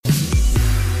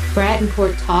Brad and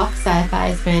Court Talk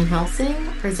Sci-Fi's Van Helsing,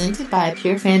 presented by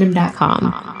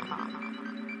PureFandom.com.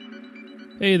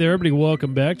 Hey there, everybody.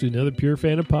 Welcome back to another Pure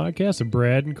Fandom podcast of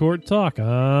Brad and Court Talk.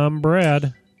 I'm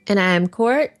Brad. And I'm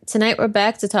Court. Tonight we're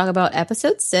back to talk about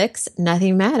Episode 6,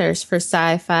 Nothing Matters, for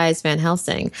Sci-Fi's Van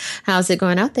Helsing. How's it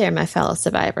going out there, my fellow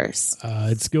survivors?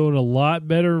 It's going a lot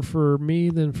better for me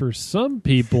than for some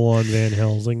people on Van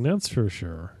Helsing, that's for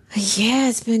sure. Yeah,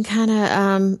 it's been kind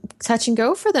of touch and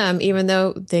go for them, even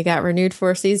though they got renewed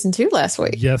for Season 2 last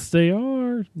week. Yes, they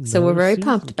are. So we're very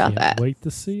pumped about that. Can't wait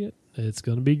to see it. It's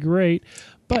going to be great.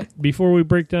 But before we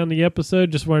break down the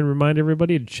episode, just want to remind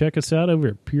everybody to check us out over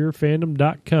at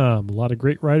purefandom.com. A lot of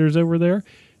great writers over there.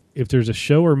 If there's a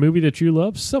show or movie that you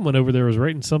love, someone over there is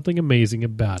writing something amazing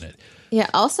about it. Yeah,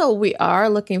 also, we are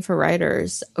looking for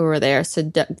writers over there, so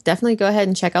definitely go ahead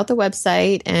and check out the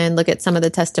website and look at some of the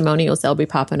testimonials that'll be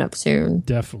popping up soon.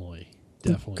 Definitely.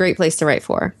 Great place to write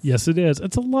for. Yes, it is.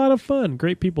 It's a lot of fun.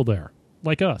 Great people there,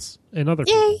 like us and other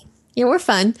Yay. people. Yeah, we're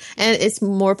fun. And it's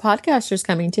more podcasters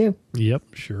coming, too.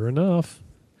 Yep, sure enough.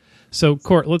 So,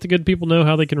 Court, let the good people know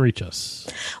how they can reach us.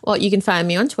 Well, you can find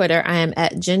me on Twitter. I am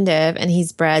at JinDev, and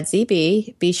he's Brad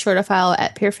ZB. Be sure to follow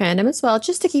at Pure Fandom as well,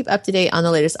 just to keep up to date on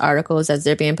the latest articles as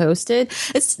they're being posted.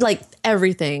 It's like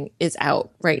everything is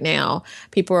out right now.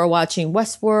 People are watching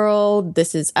Westworld,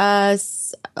 This Is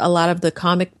Us, a lot of the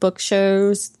comic book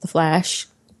shows, The Flash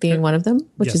being one of them,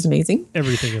 which is amazing.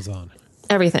 Everything is on.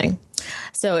 Everything.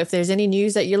 So if there's any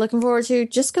news that you're looking forward to,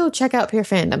 just go check out Pure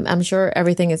Fandom. I'm sure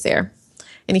everything is there.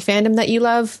 Any fandom that you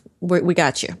love, we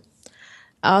got you.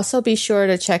 Also, be sure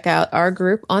to check out our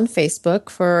group on Facebook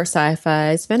for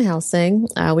Sci-Fi's Van Helsing.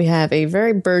 We have a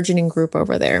very burgeoning group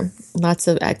over there. Lots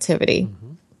of activity.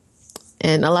 Mm-hmm.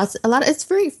 And a lot. It's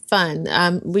very fun.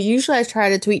 I try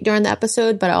to tweet during the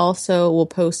episode, but I also will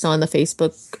post on the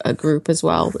Facebook group as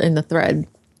well in the thread.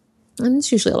 And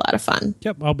it's usually a lot of fun.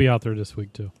 Yep, I'll be out there this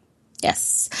week, too.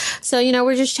 Yes. So,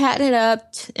 we're just chatting it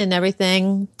up and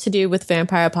everything to do with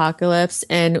Vampire Apocalypse.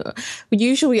 And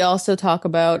we also talk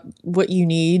about what you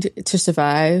need to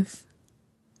survive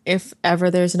if ever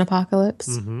there's an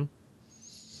apocalypse. Mm-hmm.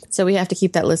 So we have to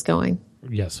keep that list going.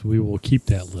 Yes, we will keep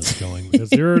that list going because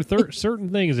there are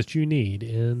certain things that you need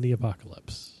in the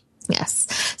apocalypse. Yes.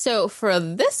 So for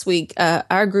this week,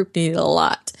 our group needed a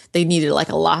lot. They needed like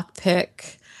a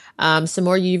lockpick. Some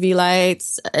more UV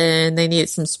lights, and they needed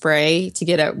some spray to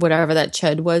get whatever that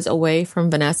chud was away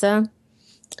from Vanessa.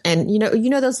 And you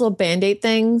know those little Band-Aid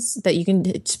things that you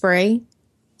can spray?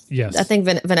 Yes. I think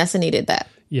Vanessa needed that.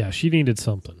 Yeah, she needed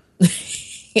something.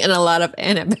 And a lot of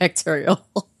antibacterial.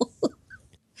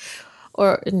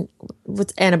 Or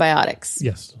with antibiotics.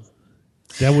 Yes.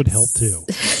 That would help too.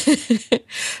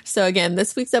 So again,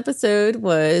 this week's episode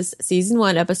was Season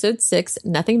 1, Episode 6,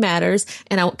 Nothing Matters.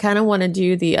 And I kind of want to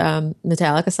do the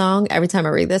Metallica song. Every time I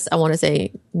read this, I want to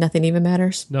say Nothing Even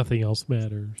Matters. Nothing else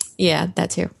matters. Yeah, that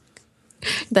too.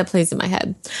 That plays in my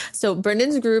head. So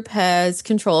Brendan's group has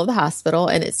control of the hospital,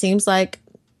 and it seems like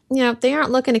they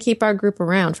aren't looking to keep our group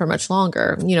around for much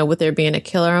longer, with there being a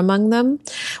killer among them.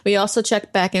 We also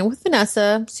checked back in with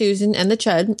Vanessa, Susan, and the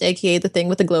Chud, aka the thing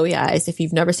with the glowy eyes. If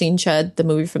you've never seen Chud, the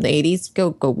movie from the 80s,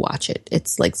 go watch it.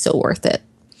 It's so worth it.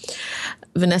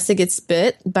 Vanessa gets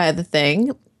bit by the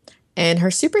thing, and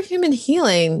her superhuman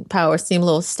healing powers seem a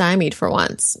little stymied for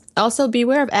once. Also,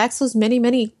 beware of Axel's many,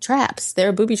 many traps. There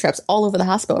are booby traps all over the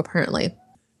hospital, apparently.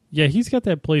 Yeah, he's got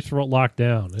that place locked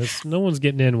down. No one's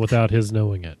getting in without his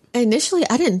knowing it. Initially,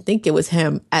 I didn't think it was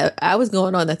him. I was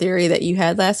going on the theory that you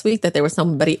had last week that there was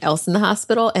somebody else in the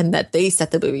hospital and that they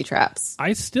set the booby traps.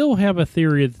 I still have a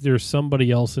theory that there's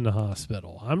somebody else in the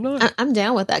hospital. I'm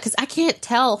down with that because I can't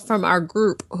tell from our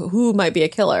group who might be a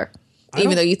killer,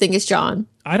 even though you think it's John.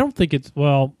 I don't think it's,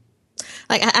 well...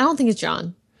 I don't think it's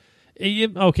John.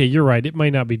 Okay, you're right. It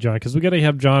might not be John because we got to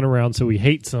have John around so we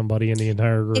hate somebody in the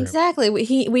entire group. Exactly.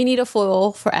 We need a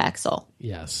foil for Axel.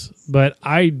 Yes, but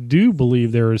I do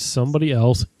believe there is somebody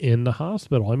else in the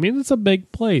hospital. I mean, it's a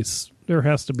big place. There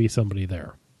has to be somebody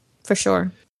there. For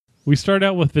sure. We start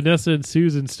out with Vanessa and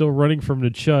Susan still running from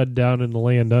the Chud down in the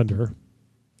land under.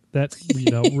 That,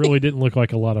 really didn't look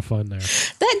like a lot of fun there.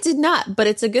 That did not, but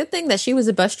it's a good thing that she was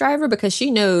a bus driver because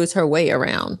she knows her way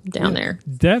around down there.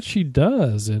 That she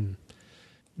does, and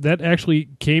that actually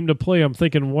came to play. I'm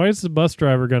thinking, why is the bus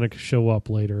driver going to show up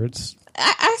later?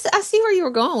 I see where you were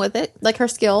going with it, like her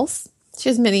skills. She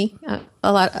has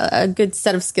a good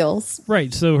set of skills.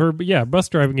 Right. So bus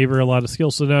driving gave her a lot of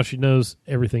skills. So now she knows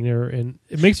everything there, and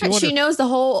it makes you wonder. She knows the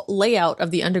whole layout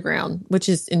of the underground, which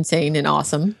is insane and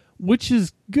awesome. which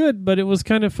is good, but it was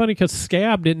kind of funny because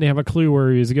Scab didn't have a clue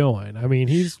where he was going. I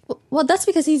mean, Well, that's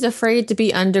because he's afraid to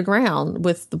be underground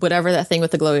with whatever that thing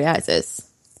with the glowy eyes is.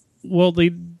 Well, they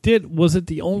did. Was it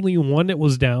the only one that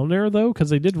was down there, though?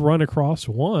 Because they did run across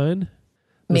one.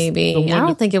 Maybe. I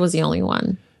don't think it was the only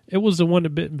one. It was the one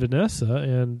that bit Vanessa,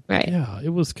 and right. Yeah, it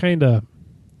was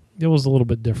a little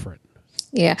bit different.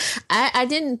 Yeah. I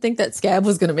didn't think that Scab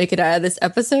was going to make it out of this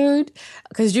episode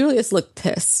because Julius looked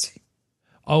pissed.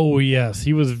 Oh, yes.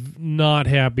 He was not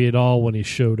happy at all when he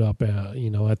showed up, at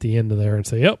the end of there and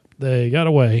say, yep, they got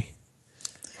away.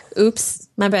 Oops,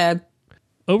 my bad.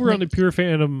 Over on the Pure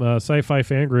Fandom Sci-Fi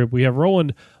fan group, we have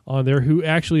Roland on there, who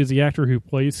actually is the actor who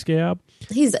plays Scab.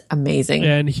 He's amazing.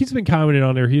 And he's been commenting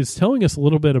on there. He's telling us a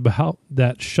little bit about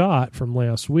that shot from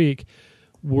last week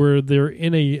where they're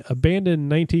in a abandoned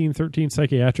 1913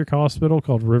 psychiatric hospital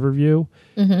called Riverview.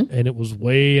 Mm-hmm. And it was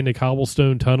way into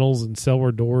cobblestone tunnels and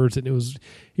cellar doors. And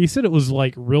he said it was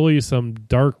like really some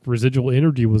dark residual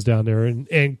energy was down there.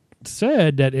 And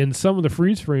said that in some of the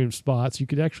freeze frame spots, you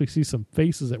could actually see some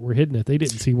faces that were hidden that they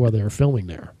didn't see while they were filming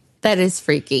there. That is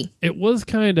freaky. It was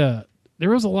there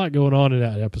was a lot going on in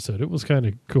that episode. It was kind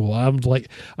of cool.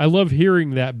 I love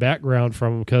hearing that background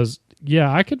from him because,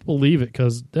 yeah, I could believe it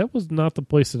because that was not the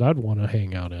place that I'd want to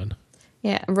hang out in.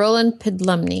 Yeah, Roland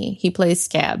Pidlumney. He plays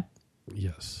Scab.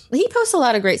 Yes. He posts a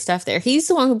lot of great stuff there. He's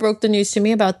the one who broke the news to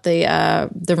me about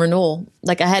the renewal.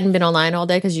 Like, I hadn't been online all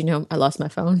day because, I lost my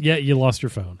phone. Yeah, you lost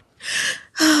your phone.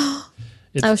 I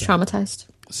was traumatized.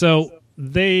 So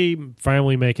they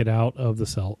finally make it out of the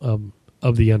cell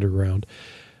of the underground,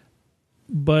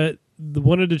 but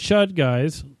one of the Chud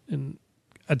guys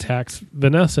attacks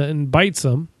Vanessa and bites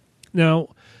him.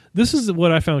 Now, this is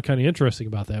what I found kind of interesting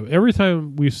about that. Every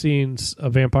time we've seen a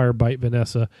vampire bite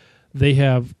Vanessa, they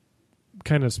have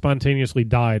kind of spontaneously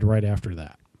died right after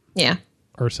that. Yeah,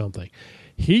 or something.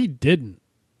 He didn't.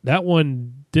 That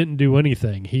one didn't do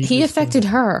anything. He affected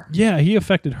her. Yeah, he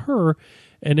affected her,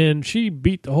 and then she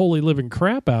beat the holy living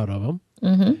crap out of him.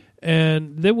 Mm-hmm.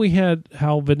 And then we had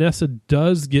how Vanessa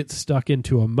does get stuck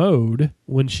into a mode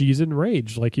when she's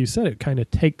enraged. Like you said, it kind of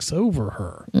takes over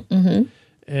her. Mm-hmm.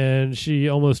 And she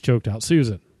almost choked out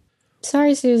Susan.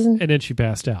 Sorry, Susan. And then she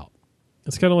passed out.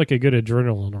 It's kind of like a good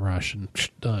adrenaline rush and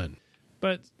done.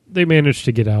 But they managed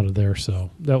to get out of there,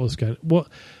 so that was kind of... Well,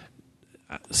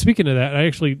 speaking of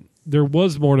that, there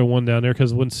was more than one down there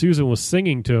because when Susan was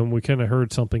singing to him, we kind of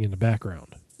heard something in the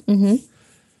background. Mm-hmm.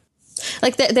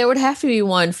 Like there would have to be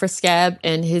one for Scab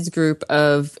and his group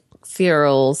of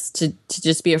ferals to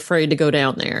just be afraid to go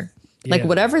down there. Like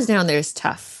whatever's down there is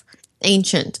tough.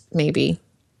 Ancient, maybe.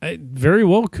 It very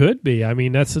well could be. I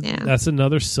mean, that's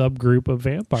another subgroup of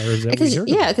vampires that we heard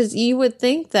about. Because you would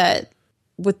think that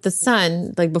with the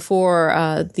sun, like before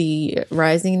the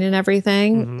rising and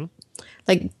everything... Mm-hmm.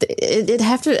 Like, it'd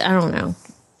have to, I don't know,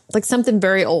 like something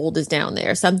very old is down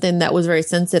there, something that was very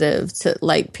sensitive to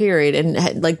light period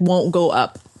and like won't go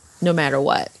up no matter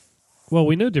what. Well,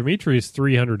 we know Dimitri is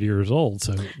 300 years old,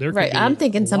 so there. Right, I'm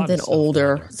thinking something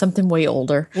older, something way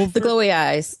older. Well, the glowy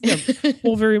eyes. Yeah,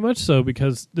 well, very much so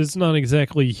because it's not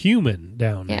exactly human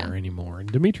down there anymore,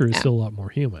 and Dimitri is still a lot more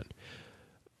human.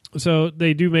 So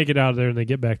they do make it out of there and they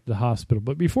get back to the hospital.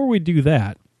 But before we do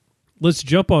that, let's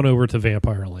jump on over to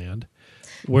Vampire Land,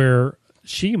 where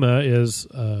Shima is,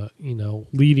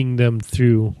 leading them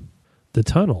through the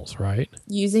tunnels, right?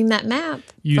 Using that map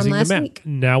from last week.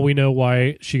 Now we know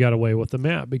why she got away with the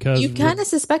map because you kind of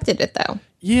suspected it, though.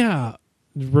 Yeah,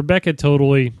 Rebecca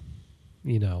totally,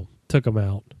 took them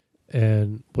out,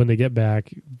 and when they get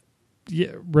back,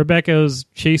 Rebecca's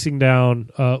chasing down.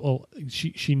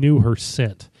 She knew her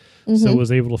scent. So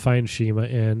was able to find Shima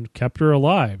and kept her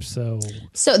alive. So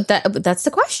that's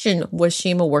the question. Was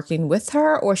Shima working with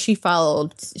her or she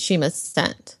followed Shima's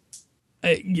scent?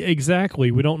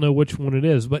 Exactly. We don't know which one it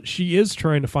is, but she is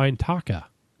trying to find Taka.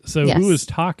 So who is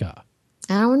Taka?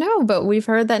 I don't know, but we've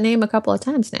heard that name a couple of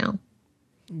times now.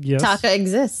 Yes. Taka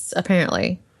exists,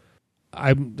 apparently.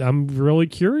 I'm really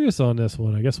curious on this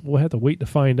one. I guess we'll have to wait to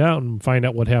find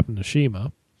out what happened to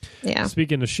Shima. Yeah.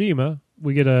 Speaking of Shima,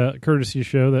 we get a courtesy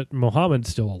show that Mohammed's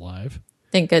still alive.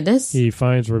 Thank goodness. He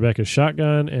finds Rebecca's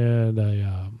shotgun and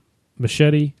a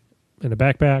machete and a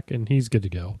backpack, and he's good to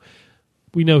go.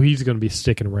 We know he's going to be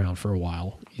sticking around for a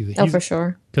while. For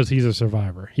sure. Because he's a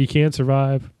survivor. He can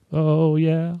survive. Oh,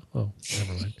 yeah. Oh,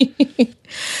 never mind.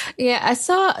 Yeah, I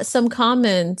saw some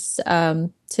comments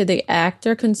to the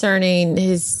actor concerning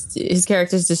his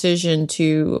character's decision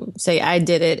to say, I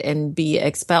did it and be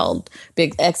exiled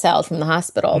from the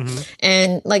hospital. Mm-hmm.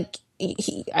 And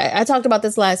I talked about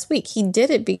this last week. He did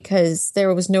it because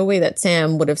there was no way that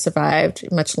Sam would have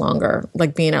survived much longer,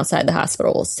 like being outside the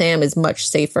hospital. Sam is much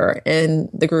safer in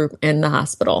the group in the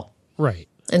hospital. Right.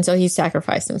 And so he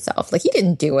sacrificed himself. Like, he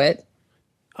didn't do it.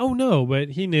 Oh, no, but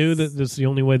he knew that this is the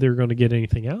only way they were going to get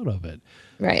anything out of it.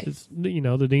 Right. It's,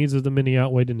 the needs of the many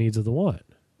outweigh the needs of the one.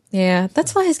 Yeah,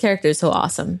 that's why his character is so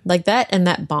awesome. Like, that and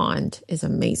that bond is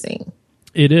amazing.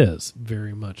 It is,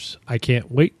 very much. I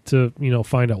can't wait to,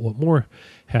 find out what more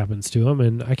happens to him.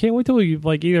 And I can't wait till he,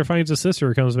 either finds his sister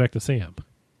or comes back to Sam.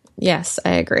 Yes,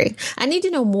 I agree. I need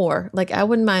to know more. Like, I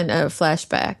wouldn't mind a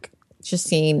flashback, just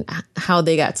seeing how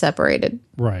they got separated.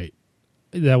 Right.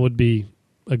 That would be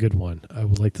a good one. I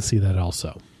would like to see that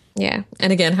also. Yeah.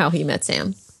 And again, how he met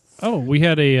Sam. Oh, we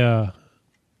had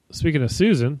speaking of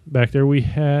Susan back there, we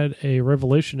had a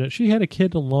revelation that she had a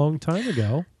kid a long time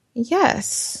ago.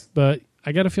 Yes. But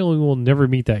I got a feeling we'll never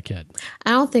meet that kid. I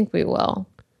don't think we will.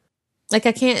 Like,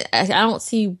 I don't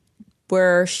see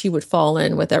where she would fall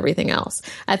in with everything else.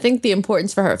 I think the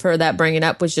importance for that bringing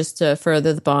up was just to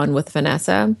further the bond with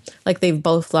Vanessa. Like, they've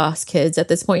both lost kids at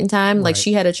this point in time. Right. Like,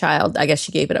 she had a child. I guess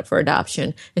she gave it up for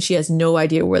adoption, and she has no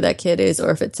idea where that kid is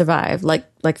or if it survived,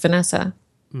 like Vanessa.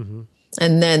 Mm-hmm.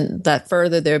 And then that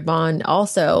furthered their bond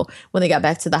also when they got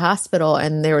back to the hospital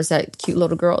and there was that cute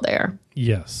little girl there.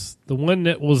 Yes. The one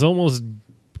that was almost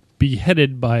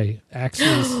beheaded by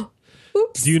Axel's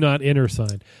do not enter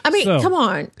sign. I mean, come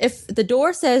on. If the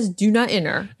door says do not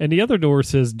enter. And the other door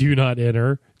says do not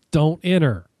enter, don't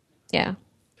enter. Yeah.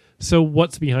 So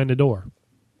what's behind the door?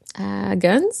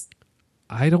 Guns?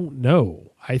 I don't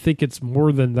know. I think it's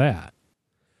more than that.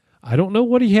 I don't know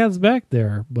what he has back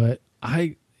there, but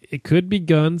it could be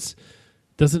guns.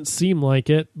 Doesn't seem like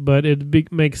it, but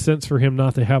it makes sense for him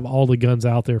not to have all the guns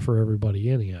out there for everybody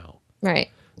anyhow. Right.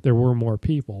 There were more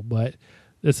people, but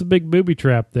it's a big booby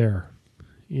trap there.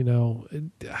 Yeah,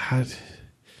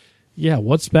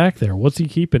 what's back there? What's he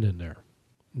keeping in there?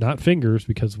 Not fingers,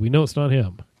 because we know it's not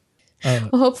him. Well,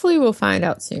 hopefully we'll find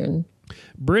out soon.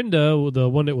 Brenda, the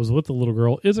one that was with the little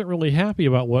girl, isn't really happy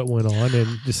about what went on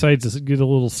and decides to get a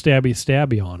little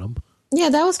stabby on him. Yeah,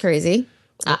 that was crazy.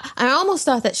 I almost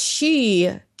thought that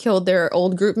she killed their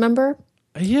old group member.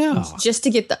 Yeah. Just to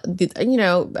get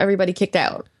everybody kicked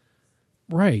out.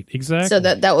 Right, exactly. So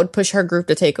that would push her group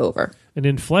to take over. And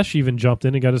then Flesh even jumped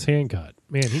in and got his hand cut.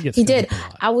 Man, he did. A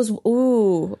lot.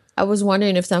 I was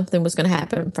wondering if something was going to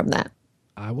happen from that.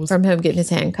 From him getting his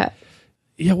hand cut.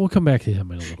 Yeah, we'll come back to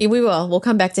him in a little bit. We will. We'll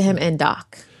come back to him and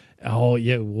Doc. Oh,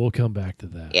 yeah, we'll come back to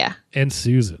that. Yeah. And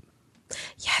Susan.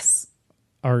 Yes.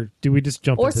 Or do we just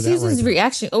jump into that? Or Susan's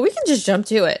reaction. Oh, we can just jump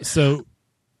to it. So,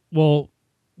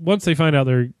 once they find out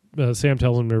Sam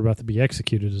tells them they're about to be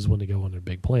executed is when they go on their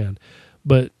big plan.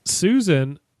 But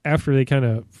Susan, after they kind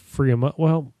of free him up,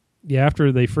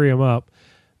 after they free him up,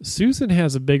 Susan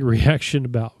has a big reaction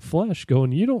about Flesh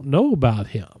going, you don't know about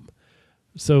him.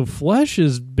 So Flesh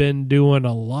has been doing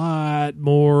a lot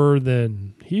more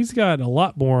he's got a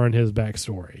lot more on his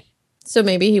backstory. So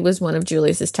maybe he was one of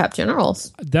Julius's top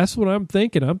generals. That's what I'm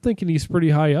thinking. I'm thinking he's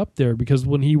pretty high up there because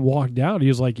when he walked out, he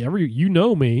was like, you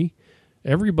know me.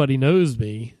 Everybody knows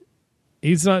me.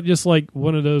 He's not just like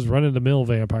one of those run-of-the-mill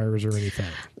vampires or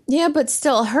anything. Yeah, but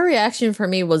still, her reaction for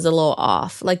me was a little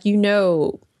off. Like, you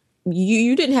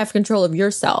didn't have control of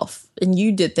yourself, and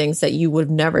you did things that you would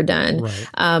have never done.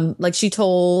 Right. Like she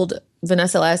told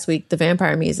Vanessa last week, the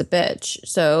vampire in me is a bitch.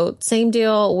 So same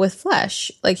deal with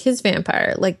Flesh, like his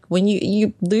vampire. Like when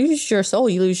you lose your soul,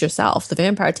 you lose yourself. The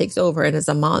vampire takes over and is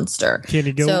a monster.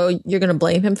 So you're going to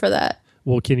blame him for that?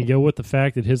 Well, can you go with the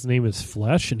fact that his name is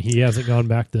Flesh and he hasn't gone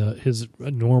back to his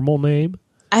normal name?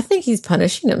 I think he's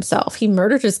punishing himself. He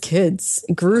murdered his kids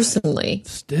gruesomely.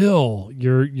 Still,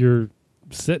 you're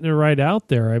sitting it right out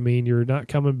there. I mean, you're not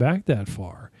coming back that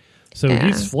far. So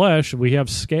he's Flesh. We have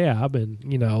Scab,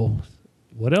 and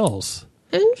what else?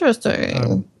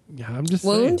 Interesting. I'm just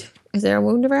wound. Saying. Is there a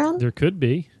wound around? There could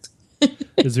be.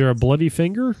 Is there a bloody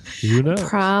finger? Who knows?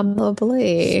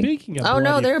 Probably. Speaking of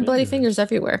no, there are bloody fingers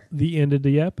everywhere. The end of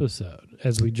the episode,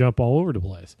 as we jump all over the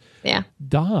place. Yeah.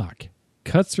 Doc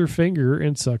cuts her finger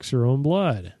and sucks her own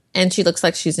blood. And she looks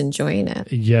like she's enjoying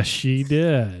it. Yes, she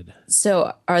did.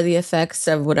 So are the effects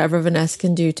of whatever Vanessa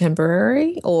can do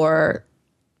temporary, or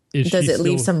does it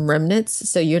leave some remnants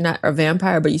so you're not a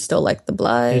vampire but you still like the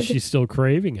blood? Is she still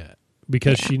craving it?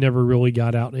 Because she never really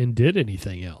got out and did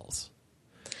anything else.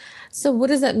 So what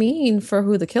does that mean for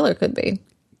who the killer could be?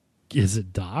 Is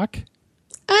it Doc?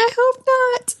 I hope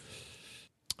not.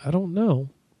 I don't know.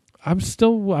 I'm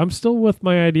still with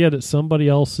my idea that somebody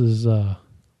else is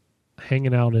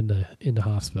hanging out in the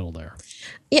hospital there.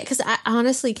 Yeah, because I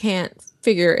honestly can't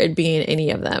figure it being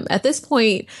any of them. At this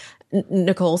point,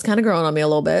 Nicole's kind of growing on me a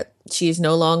little bit. She's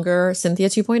no longer Cynthia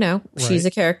 2.0. Right. She's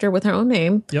a character with her own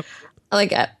name. Yep.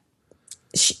 Like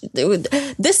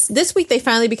this week, they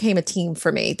finally became a team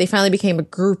for me. They finally became a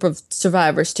group of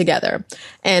survivors together.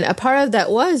 And a part of that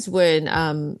was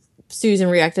when Susan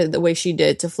reacted the way she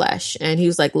did to Flesh. And he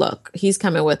was like, look, he's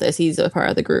coming with us. He's a part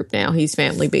of the group now. He's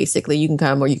family, basically. You can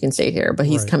come or you can stay here, but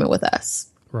he's coming with us.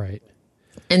 Right.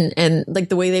 And like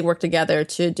the way they work together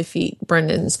to defeat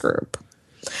Brendan's group.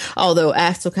 Although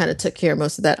Axel kind of took care of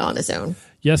most of that on his own.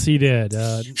 Yes, he did.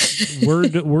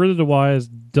 Word of the wise,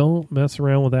 don't mess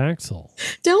around with Axel.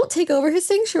 Don't take over his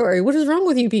sanctuary. What is wrong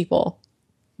with you people?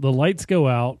 The lights go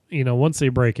out, once they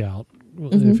break out.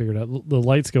 They figured out the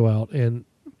lights go out. And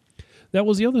that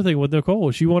was the other thing with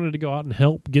Nicole. She wanted to go out and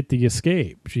help get the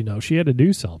escape. She had to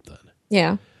do something.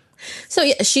 Yeah. So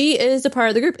yeah, she is a part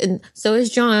of the group, and so is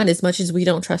John. As much as we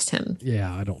don't trust him,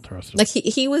 yeah, I don't trust him. Like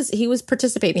he was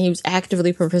participating. He was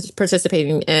actively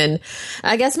participating, and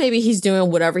I guess maybe he's doing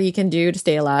whatever he can do to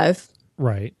stay alive.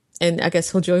 Right. And I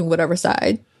guess he'll join whatever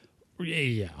side.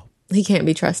 Yeah. He can't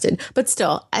be trusted, but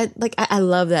still, I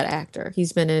love that actor.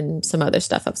 He's been in some other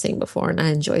stuff I've seen before, and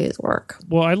I enjoy his work.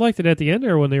 Well, I liked it at the end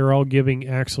there when they were all giving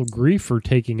Axel grief for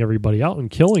taking everybody out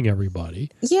and killing everybody.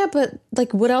 Yeah, but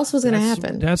like, what else was going to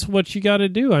happen? That's what you got to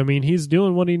do. I mean, he's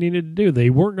doing what he needed to do. They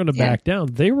weren't going to back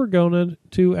down. They were going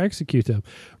to execute them,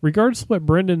 regardless of what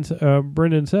Brendan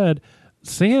said.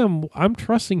 Sam, I'm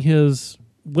trusting his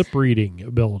lip reading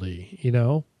ability.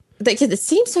 It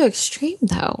seems so extreme,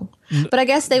 though. But I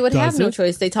guess they would have no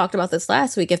choice. They talked about this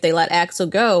last week. If they let Axel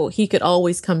go, he could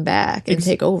always come back and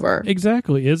take over.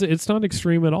 Exactly. It's not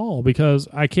extreme at all, because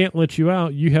I can't let you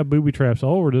out. You have booby traps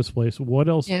all over this place. What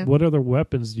else? Yeah. What other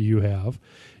weapons do you have?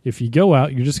 If you go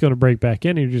out, you're just going to break back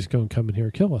in, and you're just going to come in here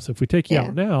and kill us. If we take you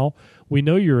out now, we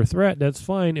know you're a threat. That's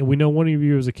fine. And we know one of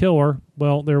you is a killer.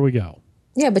 Well, there we go.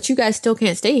 Yeah, but you guys still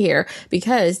can't stay here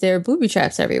because there are booby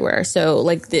traps everywhere. So,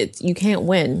 you can't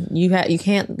win. You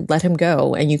can't let him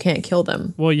go, and you can't kill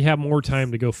them. Well, you have more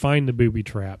time to go find the booby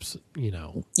traps,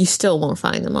 You still won't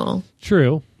find them all.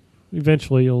 True.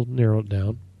 Eventually, you'll narrow it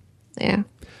down. Yeah.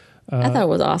 I thought it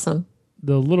was awesome.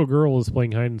 The little girl was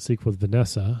playing hide and seek with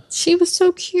Vanessa. She was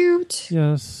so cute.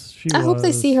 Yes, she was. I hope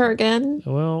they see her again.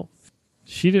 Well,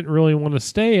 she didn't really want to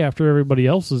stay after everybody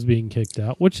else was being kicked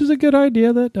out, which is a good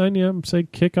idea. That I'm saying,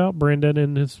 kick out Brendan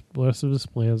and his rest of his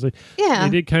plans. They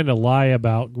did kind of lie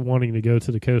about wanting to go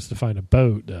to the coast to find a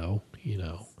boat, though.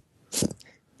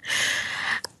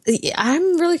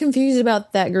 I'm really confused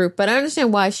about that group, but I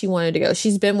understand why she wanted to go.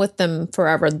 She's been with them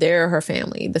forever. They're her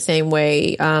family, the same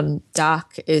way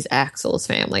Doc is Axel's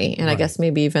family, and I guess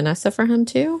maybe Vanessa for him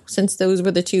too, since those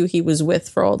were the two he was with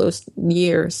for all those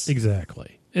years.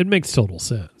 Exactly. It makes total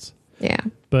sense. Yeah.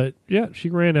 But, yeah, she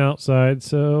ran outside,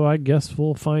 so I guess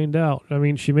we'll find out. I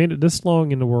mean, she made it this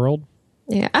long in the world.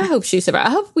 Yeah, I hope she survived.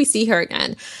 I hope we see her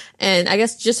again. And I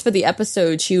guess just for the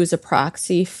episode, she was a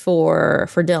proxy for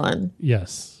Dylan.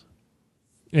 Yes.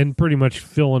 And pretty much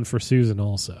filling for Susan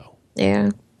also. Yeah.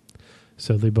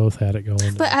 So they both had it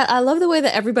going. But I love the way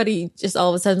that everybody just all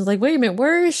of a sudden is like, wait a minute,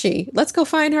 where is she? Let's go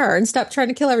find her and stop trying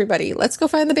to kill everybody. Let's go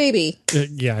find the baby.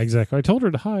 Yeah, exactly. I told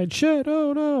her to hide. Shit,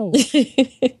 oh no.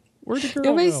 Where'd the girl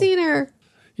Nobody's go? seen her.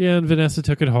 Yeah, and Vanessa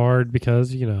took it hard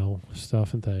because,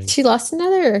 stuff and things. She lost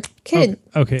another kid.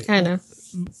 Oh, okay. Kind of.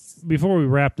 Before we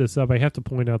wrap this up, I have to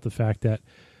point out the fact that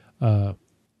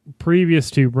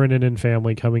previous to Brendan and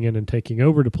family coming in and taking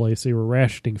over the place, they were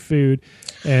rationing food,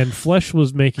 and Flesh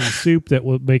was making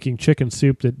making chicken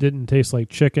soup that didn't taste like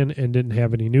chicken and didn't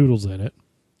have any noodles in it.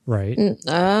 Right.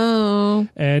 Oh.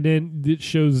 And then it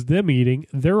shows them eating.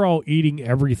 They're all eating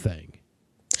everything.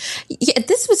 Yeah,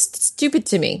 this was stupid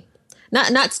to me.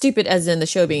 Not stupid as in the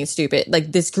show being stupid.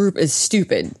 Like, this group is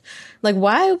stupid. Like,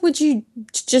 why would you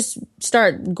just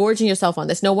start gorging yourself on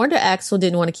this? No wonder Axel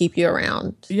didn't want to keep you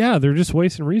around. Yeah, they're just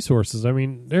wasting resources. I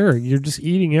mean, you're just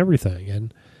eating everything.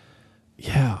 And,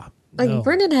 yeah. Like,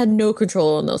 Brendan had no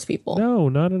control on those people. No,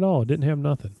 not at all. Didn't have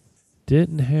nothing.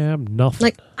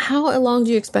 Like, how long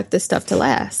do you expect this stuff to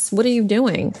last? What are you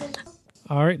doing?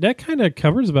 All right, that kind of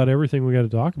covers about everything we got to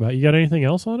talk about. You got anything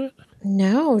else on it?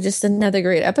 No, just another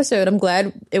great episode. I'm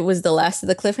glad it was the last of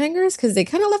the cliffhangers because they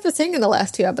kind of left us hanging the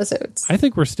last two episodes. I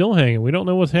think we're still hanging. We don't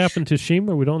know what's happened to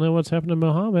Shima. We don't know what's happened to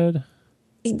Mohammed.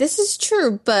 This is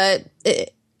true, but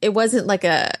it wasn't like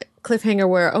a cliffhanger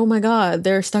where, oh my God,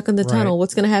 they're stuck in the tunnel.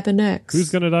 What's going to happen next? Who's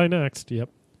going to die next? Yep.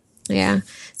 Yeah.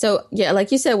 So, yeah,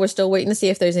 like you said, we're still waiting to see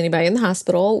if there's anybody in the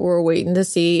hospital. We're waiting to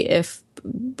see if,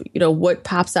 what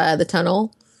pops out of the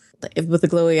tunnel with the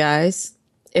glowy eyes.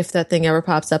 if that thing ever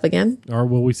pops up again. Or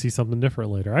will we see something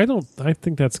different later? I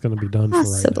think that's going to be done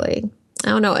Possibly. for right now. I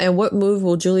don't know. And what move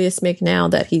will Julius make now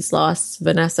that he's lost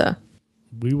Vanessa?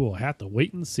 We will have to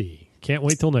wait and see. Can't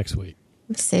wait till next week.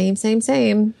 Same.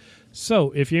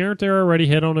 So, if you aren't there already,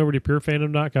 head on over to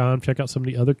purefandom.com. Check out some of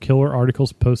the other killer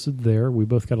articles posted there. We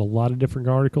both got a lot of different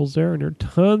articles there, and there are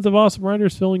tons of awesome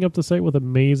writers filling up the site with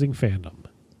amazing fandom.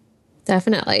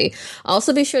 Definitely.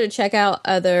 Also, be sure to check out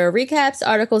other recaps,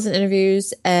 articles, and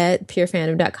interviews at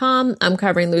purefandom.com. I'm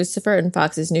covering Lucifer and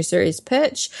Fox's new series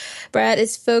Pitch. Brad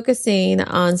is focusing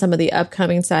on some of the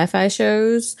upcoming sci-fi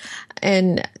shows,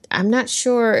 and I'm not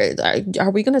sure,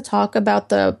 are we going to talk about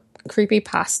the creepy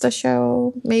pasta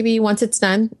show maybe once it's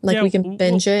done? Like, we can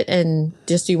binge it and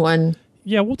just do one.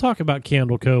 Yeah, we'll talk about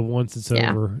Candle Cove once it's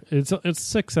over. It's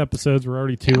 6 episodes. We're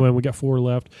already 2 in. We got 4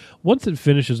 left. Once it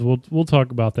finishes, we'll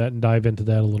talk about that and dive into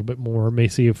that a little bit more. May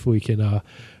see if we can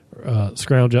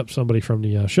scrounge up somebody from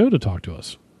the show to talk to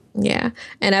us. Yeah,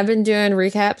 and I've been doing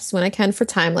recaps when I can for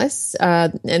Timeless,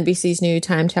 NBC's new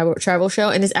time travel show,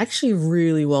 and it's actually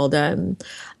really well done.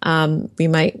 We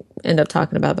might end up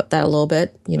talking about that a little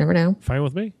bit. You never know. Fine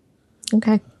with me.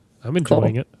 Okay. I'm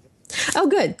enjoying it. Oh,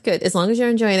 good. As long as you're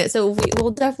enjoying it. So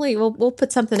we'll definitely we'll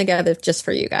put something together just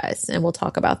for you guys, and we'll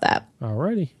talk about that.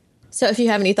 Alrighty. So if you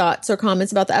have any thoughts or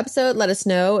comments about the episode, let us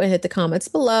know and hit the comments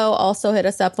below. Also hit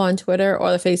us up on Twitter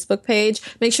or the Facebook page.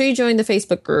 Make sure you join the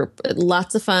Facebook group.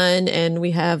 Lots of fun. And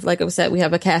we have, like I said, we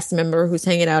have a cast member who's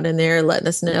hanging out in there, letting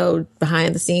us know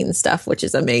behind the scenes stuff, which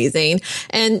is amazing.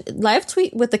 And live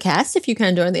tweet with the cast if you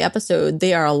can during the episode.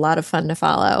 They are a lot of fun to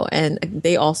follow. And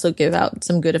they also give out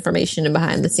some good information and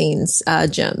behind the scenes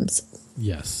gems.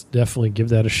 Yes, definitely give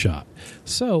that a shot.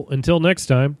 So until next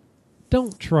time,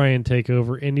 don't try and take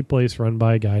over any place run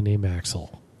by a guy named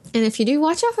Axel. And if you do,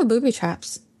 watch out for booby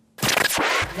traps.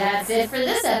 That's it for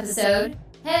this episode.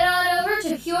 Head on over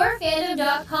to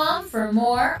purefandom.com for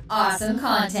more awesome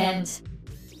content.